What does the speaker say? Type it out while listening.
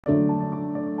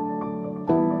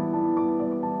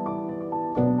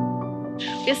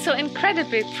We're so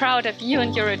incredibly proud of you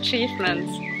and your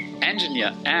achievements.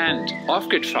 Engineer and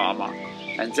off-grid farmer,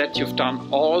 and that you've done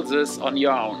all this on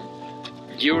your own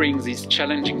during these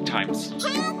challenging times. Happy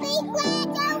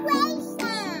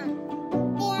graduation,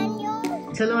 Daniel!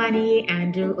 Toluani,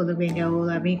 Andrew,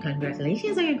 Olin,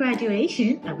 congratulations on your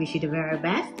graduation. I wish you the very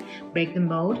best. Break the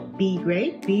mold, be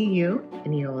great, be you,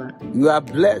 Eniola. You are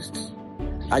blessed,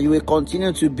 and you will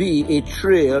continue to be a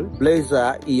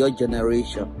trailblazer in your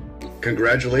generation.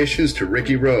 Congratulations to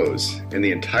Ricky Rose and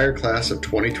the entire class of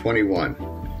 2021.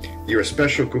 You're a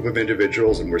special group of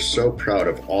individuals, and we're so proud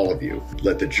of all of you.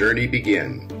 Let the journey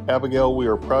begin. Abigail, we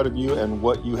are proud of you and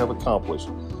what you have accomplished.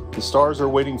 The stars are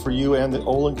waiting for you and the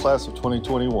Olin class of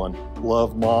 2021.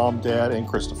 Love, Mom, Dad, and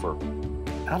Christopher.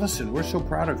 Allison, we're so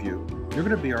proud of you. You're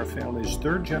going to be our family's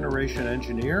third-generation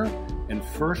engineer and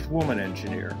first woman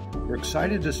engineer. We're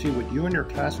excited to see what you and your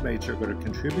classmates are going to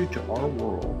contribute to our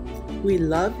world. We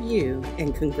love you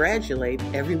and congratulate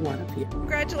every one of you.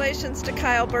 Congratulations to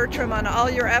Kyle Bertram on all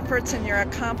your efforts and your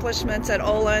accomplishments at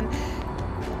Olin.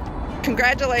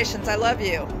 Congratulations, I love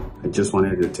you. I just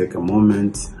wanted to take a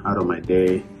moment out of my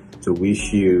day to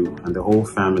wish you and the whole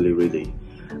family really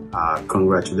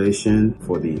congratulations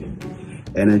for the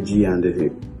energy and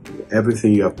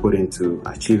everything you have put into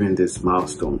achieving this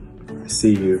milestone. I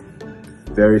see you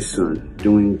very soon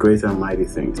doing great and mighty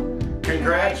things.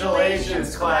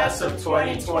 Congratulations, class of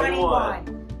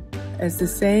 2021. As the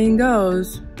saying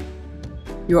goes,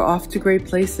 you're off to great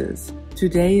places.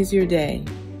 Today is your day.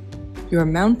 Your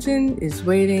mountain is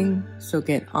waiting, so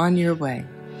get on your way.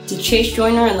 To Chase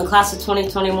Joyner in the class of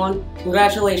 2021,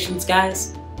 congratulations,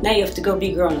 guys. Now you have to go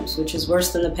be grown-ups, which is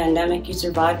worse than the pandemic. You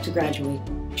survived to graduate.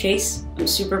 Chase, I'm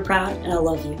super proud and I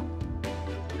love you.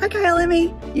 Hi, Kyle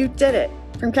Emmy. You did it.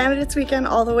 From Candidates Weekend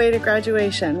all the way to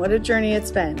graduation. What a journey it's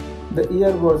been. The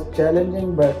year was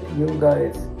challenging, but you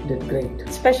guys did great.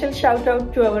 Special shout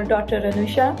out to our daughter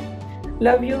Anusha.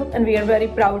 Love you and we are very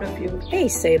proud of you. Hey,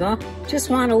 Seva. Just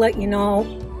want to let you know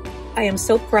I am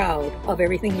so proud of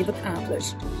everything you've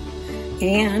accomplished.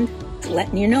 And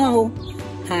letting you know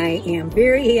I am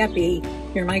very happy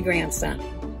you're my grandson.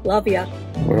 Love ya.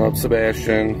 What up,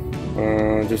 Sebastian?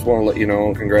 Just want to let you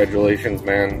know, congratulations,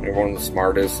 man. You're one of the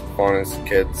smartest, funnest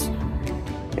kids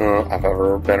I've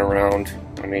ever been around.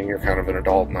 I mean, you're kind of an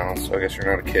adult now, so I guess you're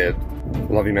not a kid.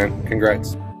 Love you, man.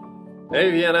 Congrats.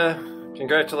 Hey, Vienna.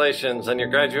 Congratulations on your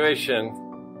graduation.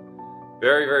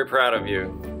 Very, very proud of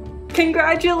you.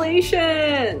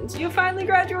 Congratulations! You finally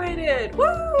graduated!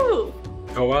 Woo!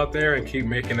 Go out there and keep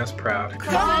making us proud.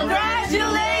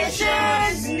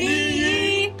 Congratulations,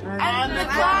 me and the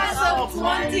class of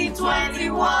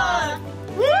 2021!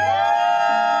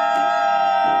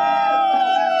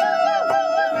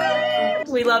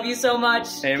 We love you so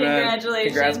much. Amen.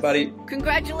 Congratulations. Congrats, buddy.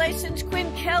 Congratulations,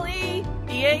 Quinn Kelly,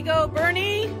 Diego,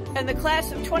 Bernie, and the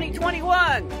class of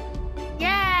 2021.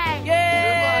 Yay!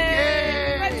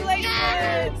 Yay!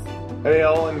 Congratulations! Hey,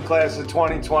 Olin, class of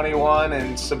 2021,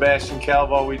 and Sebastian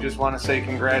Calvo, we just want to say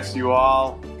congrats to you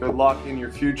all. Good luck in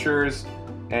your futures,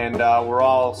 and we're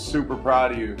all super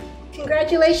proud of you.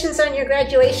 Congratulations on your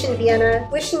graduation, Vienna.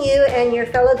 Wishing you and your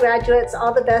fellow graduates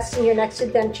all the best in your next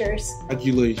adventures.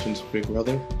 Congratulations, big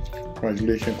brother.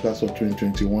 Congratulations, class of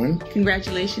 2021.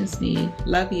 Congratulations, Nee.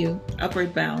 Love you.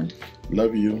 Upward bound.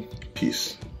 Love you.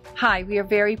 Peace. Hi, we are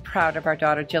very proud of our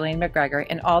daughter, Jillian McGregor,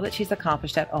 and all that she's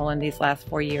accomplished at Olin these last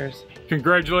 4 years.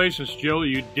 Congratulations, Jill.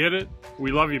 You did it.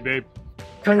 We love you, babe.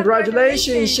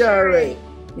 Congratulations, Sherry.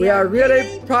 We are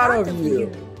really proud of you.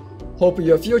 Hope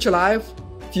your future life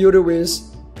filled with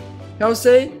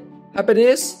healthy,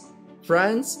 happiness,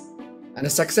 friends,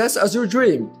 and success as you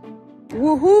dreamed.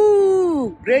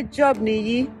 Woohoo! Great job,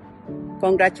 Niyi.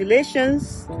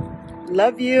 Congratulations.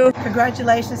 Love you.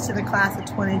 Congratulations to the class of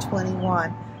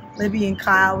 2021. Libby and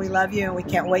Kyle, we love you and we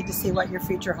can't wait to see what your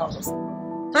future holds.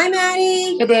 Hi,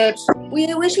 Maddie. Hey, babes.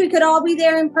 We wish we could all be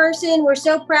there in person. We're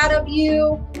so proud of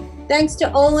you. Thanks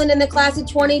to Olin and the class of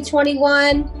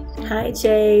 2021. Hi,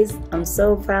 Chase. I'm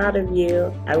so proud of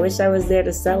you. I wish I was there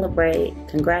to celebrate.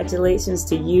 Congratulations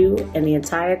to you and the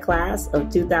entire class of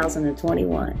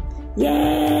 2021.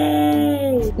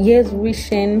 Yay! Yes,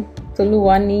 wishing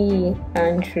Toluani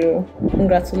Andrew.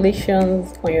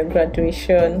 Congratulations on your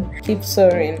graduation. Keep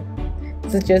soaring.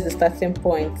 This is just the starting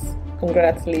point.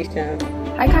 Congratulations.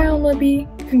 Hi, Kyle and Libby.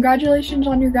 Congratulations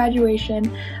on your graduation.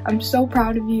 I'm so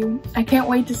proud of you. I can't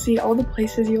wait to see all the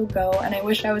places you'll go, and I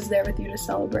wish I was there with you to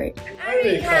celebrate.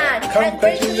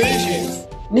 Congratulations.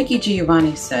 Nikki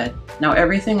Giovanni said, "Now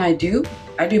everything I do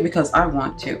because I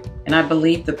want to, and I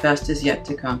believe the best is yet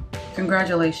to come."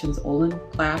 Congratulations, Olin,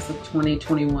 class of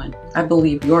 2021. I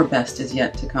believe your best is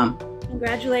yet to come.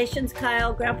 Congratulations,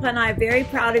 Kyle. Grandpa and I are very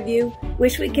proud of you.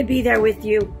 Wish we could be there with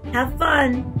you. Have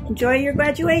fun. Enjoy your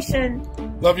graduation.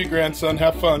 Love you, grandson.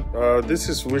 Have fun. This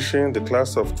is wishing the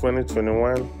class of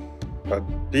 2021 a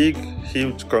big,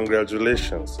 huge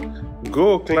congratulations.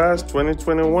 Go, class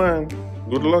 2021.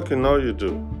 Good luck in all you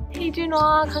do. Hey,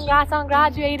 Junwon. Congrats on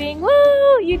graduating.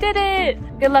 Woo! You did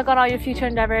it. Good luck on all your future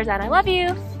endeavors, and I love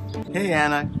you. Hey,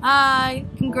 Anna. Hi.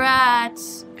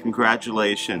 Congrats.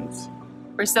 Congratulations.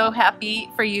 We're so happy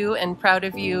for you and proud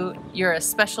of you. You're a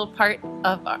special part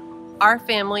of our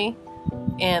family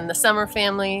and the Summer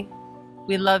family.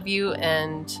 We love you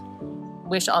and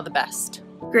wish all the best.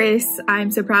 Grace,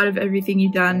 I'm so proud of everything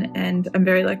you've done, and I'm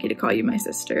very lucky to call you my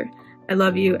sister. I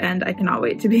love you, and I cannot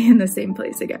wait to be in the same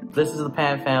place again. This is the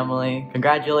Pan family.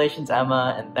 Congratulations,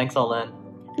 Emma, and thanks, Olin.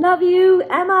 Love you,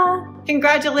 Emma.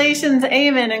 Congratulations,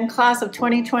 Eamon, and class of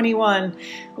 2021.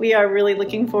 We are really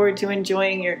looking forward to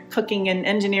enjoying your cooking and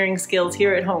engineering skills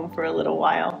here at home for a little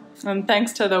while. And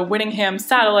thanks to the Whittingham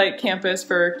Satellite Campus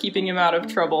for keeping him out of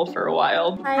trouble for a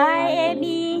while. Hi,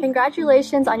 Amy.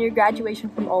 Congratulations on your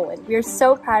graduation from Olin. We are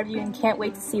so proud of you and can't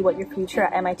wait to see what your future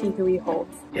at MIT Hui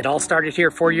holds. It all started here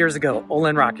 4 years ago.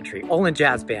 Olin Rocketry, Olin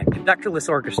Jazz Band, Conductorless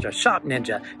Orchestra, Shop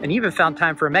Ninja, and even found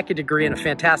time for a mecha degree and a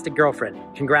fantastic girlfriend.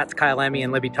 Congrats, Kyle, Emmy,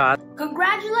 and Libby Todd.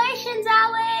 Congratulations,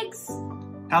 Alex!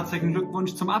 Herzlichen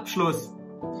Glückwunsch zum Abschluss.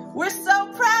 We're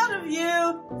so proud of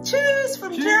you. Cheers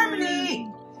from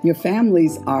Germany. Your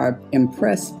families are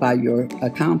impressed by your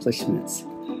accomplishments.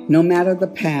 No matter the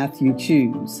path you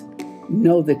choose,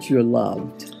 know that you're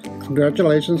loved.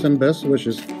 Congratulations and best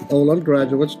wishes, Olin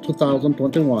graduates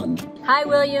 2021. Hi,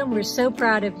 William. We're so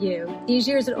proud of you. These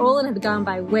years at Olin have gone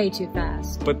by way too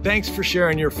fast. But thanks for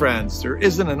sharing your friends. There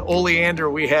isn't an Oleander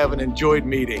we haven't enjoyed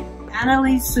meeting.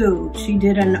 Annalise Sue, she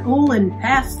did an Olin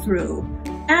pass-through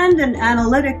and an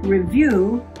analytic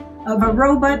review of a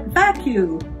robot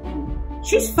vacuum.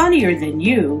 She's funnier than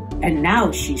you, and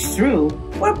now she's through.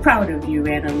 We're proud of you,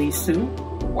 Annalise Sue.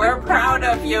 We're proud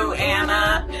of you,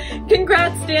 Anna.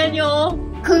 Congrats, Daniel.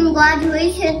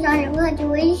 Congratulations on your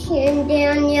graduation,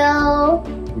 Daniel.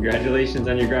 Congratulations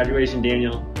on your graduation,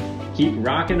 Daniel. Keep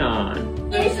rocking on.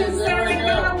 This is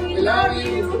Erica. We love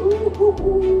you.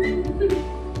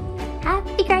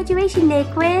 Happy graduation day,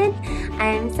 Quinn.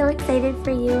 I'm so excited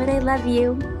for you and I love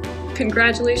you.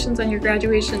 Congratulations on your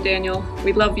graduation, Daniel.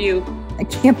 We love you. I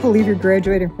can't believe you're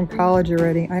graduating from college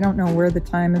already. I don't know where the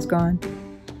time has gone.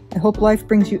 I hope life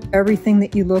brings you everything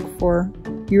that you look for.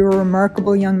 You're a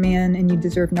remarkable young man and you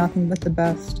deserve nothing but the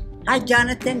best. Hi,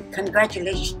 Jonathan.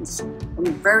 Congratulations.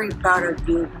 I'm very proud of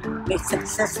you. May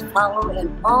success follow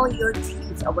and all your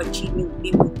dreams of achieving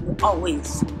be with you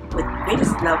always. With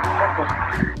greatest love, Purple.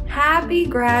 Happy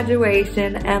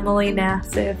graduation, Emily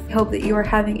Nassif. I hope that you are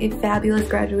having a fabulous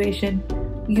graduation.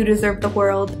 You deserve the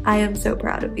world. I am so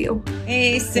proud of you.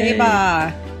 Hey,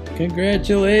 Seba.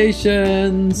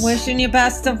 Congratulations. Wishing you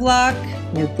best of luck.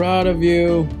 We're proud of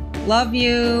you. Love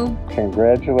you.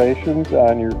 Congratulations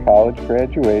on your college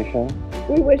graduation.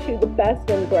 We wish you the best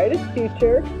and brightest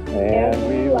future. And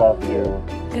we love you.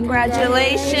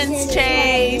 Congratulations,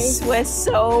 Chase. We're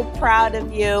so proud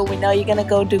of you. We know you're going to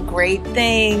go do great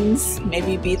things.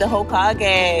 Maybe be the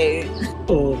Hokage.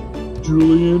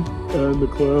 Julian and the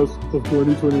class of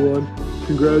 2021,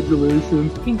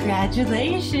 congratulations.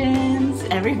 Congratulations,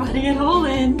 everybody at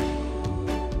Olin.